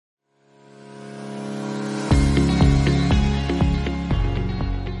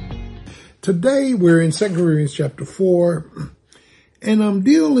Today we're in 2 Corinthians chapter 4, and I'm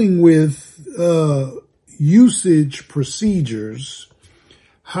dealing with usage procedures,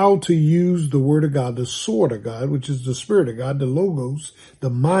 how to use the Word of God, the sword of God, which is the Spirit of God, the Logos,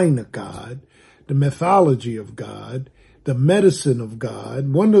 the mind of God, the mythology of God, the medicine of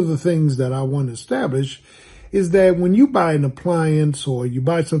God. One of the things that I want to establish is that when you buy an appliance or you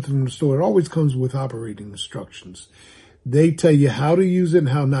buy something from the store, it always comes with operating instructions. They tell you how to use it and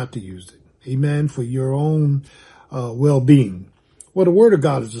how not to use it. Amen. For your own well-being. Well, the Word of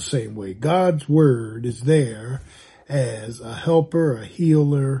God is the same way. God's Word is there as a helper, a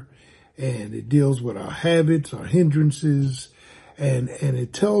healer, and it deals with our habits, our hindrances, and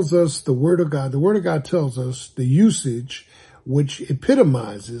it tells us the Word of God. The Word of God tells us the usage, which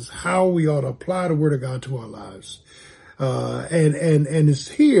epitomizes how we ought to apply the Word of God to our lives. And it's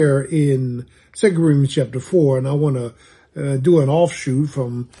here in 2 Corinthians chapter 4, and I want to do an offshoot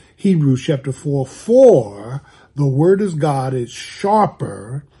from Hebrews chapter 4. For the Word of God is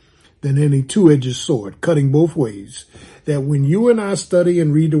sharper than any two-edged sword, cutting both ways. That when you and I study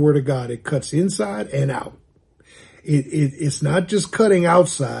and read the Word of God, it cuts inside and out. It's not just cutting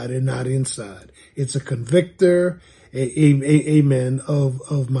outside and not inside. It's a convictor, amen,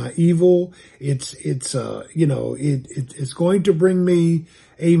 of my evil. It's going to bring me,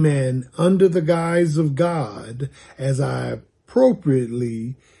 amen, under the guise of God as I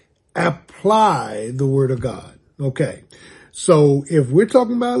appropriately apply the Word of God. Okay. So if we're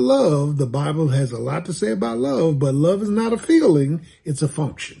talking about love, the Bible has a lot to say about love, but love is not a feeling, it's a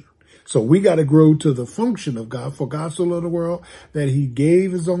function. So we got to grow to the function of God. For God so loved the world that he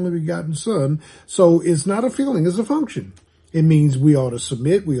gave his only begotten son. So it's not a feeling, it's a function. It means we ought to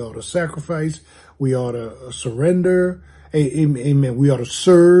submit, we ought to sacrifice, we ought to surrender, amen. We ought to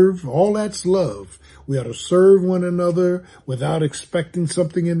serve. All that's love. We ought to serve one another without expecting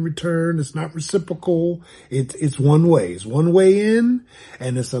something in return. It's not reciprocal. It's one way. It's one way in,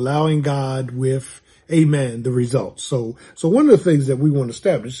 and it's allowing God with, amen, the results. So one of the things that we want to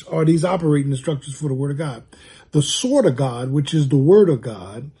establish are these operating instructions for the Word of God. The sword of God, which is the Word of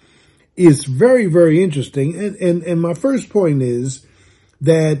God, is very, very interesting. And my first point is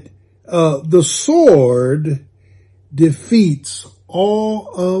that the sword defeats all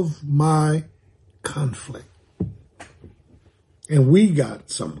of my conflict. And we got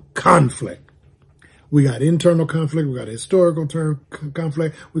some conflict. We got internal conflict. We got historical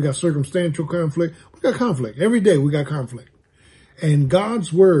conflict. We got circumstantial conflict. We got conflict. Every day we got conflict. And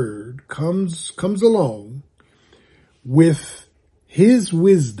God's Word comes along with his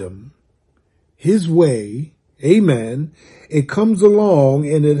wisdom, his way. Amen. It comes along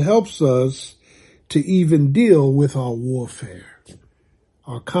and it helps us to even deal with our warfare,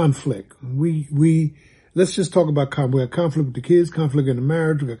 our conflict. Let's just talk about conflict. We got conflict with the kids, conflict in the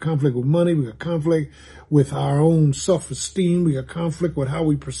marriage. We got conflict with money. We got conflict with our own self-esteem. We got conflict with how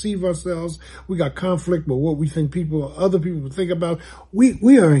we perceive ourselves. We got conflict with what we think other people think about.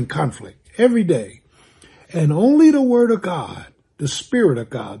 We are in conflict every day. And only the Word of God, the Spirit of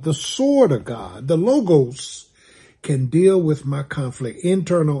God, the sword of God, the Logos can deal with my conflict,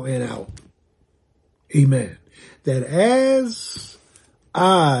 internal and out. Amen. That as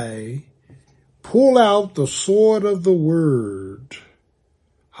I pull out the sword of the Word,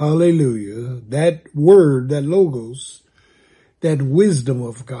 hallelujah, that Word, that Logos, that wisdom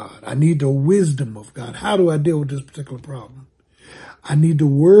of God. I need the wisdom of God. How do I deal with this particular problem? I need the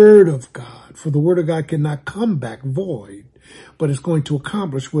Word of God, for the Word of God cannot come back void, but it's going to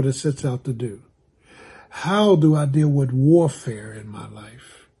accomplish what it sets out to do. How do I deal with warfare in my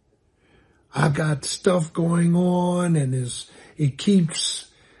life? I got stuff going on and it keeps,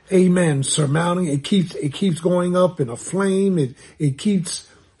 amen, surmounting. It keeps going up in a flame. It keeps,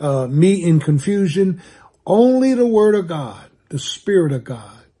 me in confusion. Only the Word of God, the Spirit of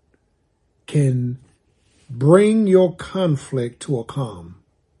God can bring your conflict to a calm.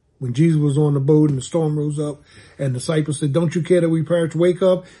 When Jesus was on the boat and the storm rose up and the disciples said, don't you care that we perish? Wake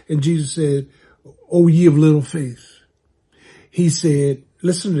up. And Jesus said, oh, ye of little faith. He said,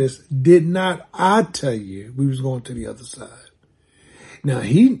 listen to this. Did not I tell you we was going to the other side? Now,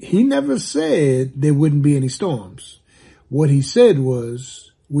 he never said there wouldn't be any storms. What he said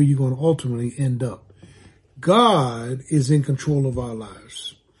was where you're going to ultimately end up. God is in control of our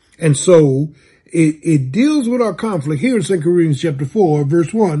lives. And so it deals with our conflict. Here in 2 Corinthians chapter 4,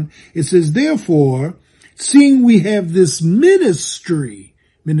 verse 1, it says, therefore, seeing we have this ministry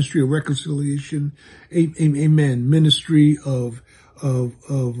of reconciliation, amen, ministry of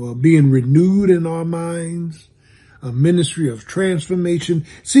being renewed in our minds, a ministry of transformation,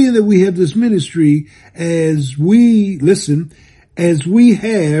 seeing that we have this ministry as we, listen, as we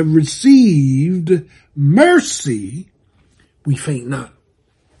have received mercy, we faint not.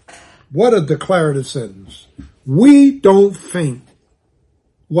 What a declarative sentence. We don't faint.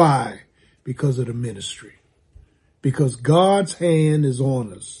 Why? Because of the ministry. Because God's hand is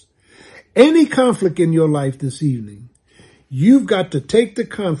on us. Any conflict in your life this evening, you've got to take the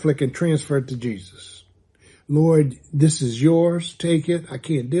conflict and transfer it to Jesus. Lord, this is yours. Take it. I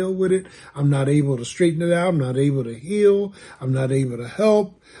can't deal with it. I'm not able to straighten it out. I'm not able to heal. I'm not able to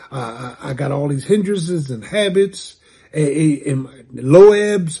help. I got all these hindrances and habits and low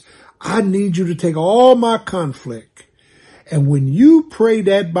ebbs. I need you to take all my conflict. And when you pray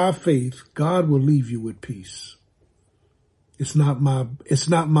that by faith, God will leave you with peace. It's not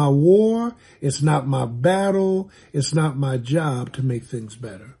my war. It's not my battle. It's not my job to make things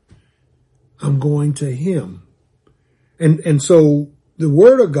better. I'm going to him. And so the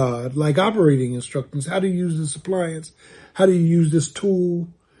word of God, like operating instructions, how to use this appliance, how do you use this tool?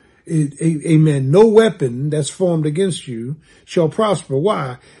 Amen. No weapon that's formed against you shall prosper.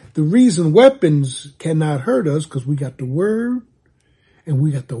 Why? The reason weapons cannot hurt us because we got the word and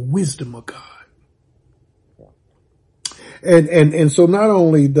we got the wisdom of God. And so not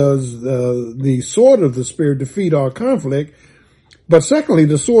only does the sword of the Spirit defeat our conflict, but secondly,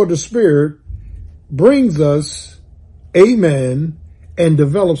 the sword of the Spirit brings us, amen, and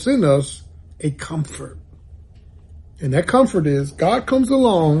develops in us a comfort. And that comfort is God comes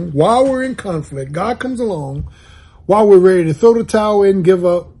along while we're in conflict. God comes along while we're ready to throw the towel in, give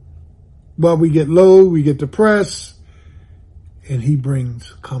up, while we get low, we get depressed, and he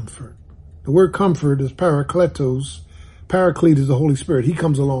brings comfort. The word comfort is parakletos. Paraclete is the Holy Spirit. He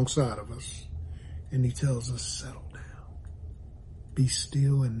comes alongside of us and he tells us, settle down. Be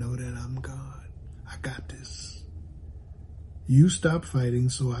still and know that I'm God. I got this. You stop fighting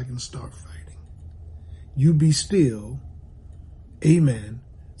so I can start fighting. You be still, amen,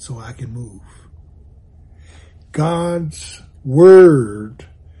 so I can move. God's word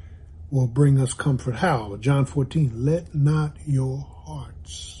will bring us comfort. How? John 14, let not your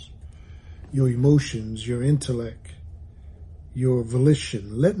hearts, your emotions, your intellect, your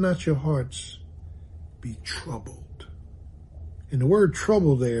volition, let not your hearts be troubled. And the word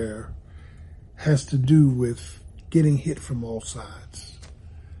trouble there has to do with getting hit from all sides.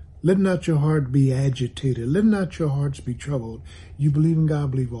 Let not your heart be agitated. Let not your hearts be troubled. You believe in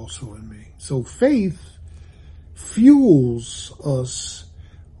God, believe also in me. So faith fuels us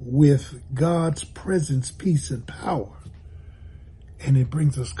with God's presence, peace, and power. And it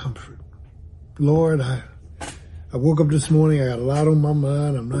brings us comfort. Lord, I woke up this morning, I got a lot on my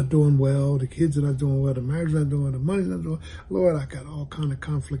mind. I'm not doing well. The kids are not doing well. The marriage is not doing well. The money's not doing well. Lord, I got all kind of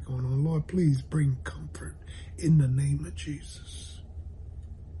conflict going on. Lord, please bring comfort in the name of Jesus.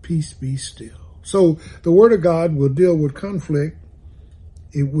 Peace be still. So the word of God will deal with conflict.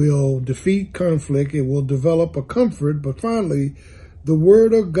 It will defeat conflict. It will develop a comfort. But finally, the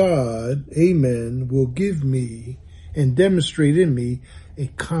word of God, amen, will give me and demonstrate in me a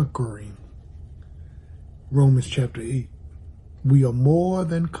conquering. Romans chapter 8. We are more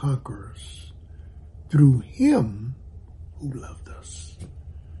than conquerors through him who loved us.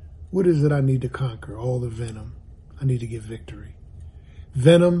 What is it I need to conquer? All the venom. I need to get victory.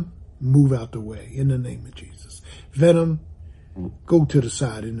 Venom, move out the way in the name of Jesus. Venom, go to the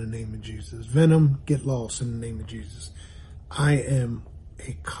side in the name of Jesus. Venom, get lost in the name of Jesus. I am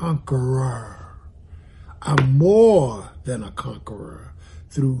a conqueror. I'm more than a conqueror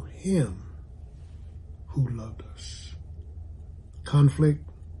through him who loved us. Conflict,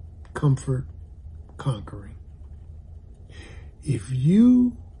 comfort, conquering. If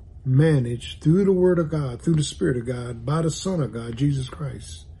you manage through the word of God, through the Spirit of God, by the Son of God, Jesus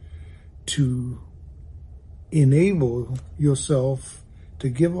Christ, to enable yourself to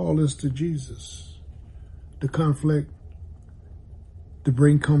give all this to Jesus, the conflict, to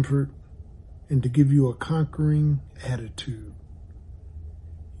bring comfort, and to give you a conquering attitude,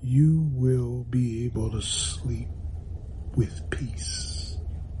 you will be able to sleep with peace.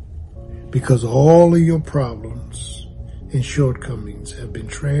 Because all of your problems and shortcomings have been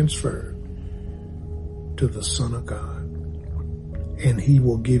transferred to the Son of God. And he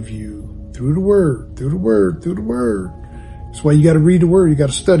will give you through the word. That's why you got to read the word. You got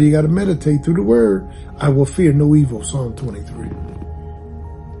to study. You got to meditate through the word. I will fear no evil. Psalm 23.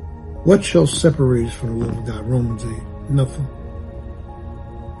 What shall separate us from the love of God? Romans 8. Nothing.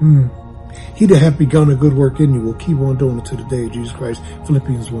 He that hath begun a good work in you will keep on doing it to the day of Jesus Christ.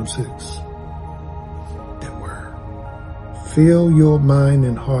 Philippians 1:6. That word. Fill your mind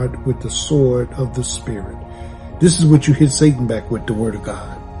and heart with the sword of the Spirit. This is what you hit Satan back with, the word of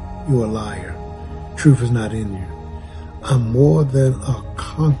God. You're a liar. Truth is not in you. I'm more than a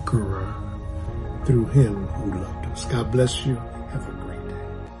conqueror through him who loved us. God bless you.